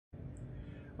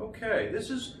Okay,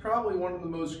 this is probably one of the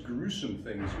most gruesome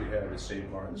things we have at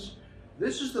St. Martin's.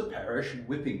 This is the parish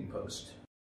whipping post.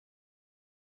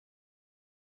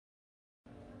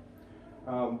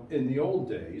 In the old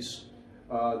days,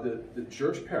 the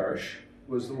church parish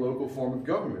was the local form of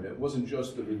government. It wasn't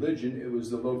just the religion, it was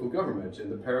the local government,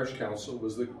 and the parish council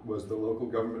was the local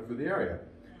government for the area.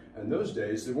 In those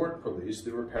days, there weren't police,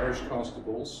 there were parish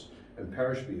constables and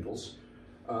parish beadles.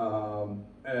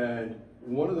 And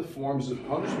one of the forms of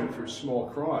punishment for small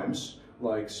crimes,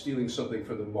 like stealing something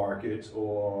from the market,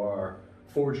 or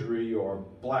forgery, or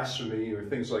blasphemy, or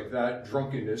things like that,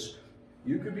 drunkenness,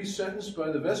 you could be sentenced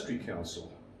by the vestry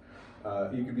council.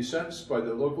 You could be sentenced by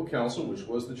the local council, which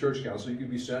was the church council. You could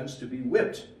be sentenced to be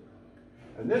whipped.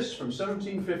 And this, from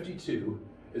 1752,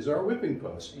 is our whipping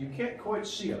post. You can't quite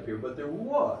see up here, but there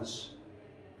was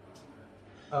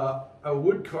a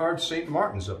wood-carved St.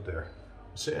 Martin's up there.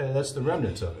 So, that's the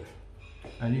remnants of it.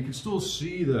 And you can still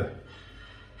see the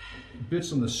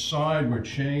bits on the side where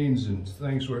chains and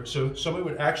things were. So somebody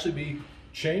would actually be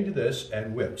chained to this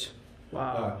and whipped.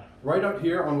 Wow. Right up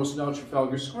here on what's now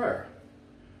Trafalgar Square.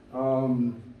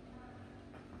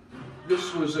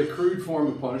 This was a crude form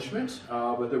of punishment,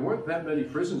 but there weren't that many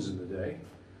prisons in the day.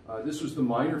 This was the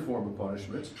minor form of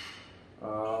punishment.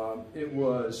 It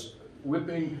was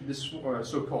whipping. This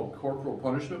so-called corporal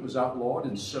punishment was outlawed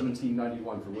in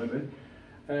 1791 for women,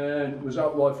 and was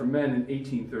outlawed for men in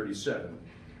 1837.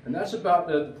 And that's about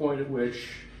the point at which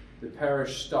the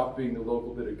parish stopped being the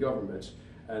local bit of government,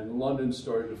 and London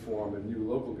started to form a new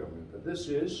local government. But this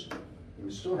is,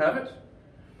 we still have it.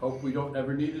 Hope we don't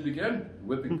ever need it again,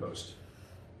 whipping post.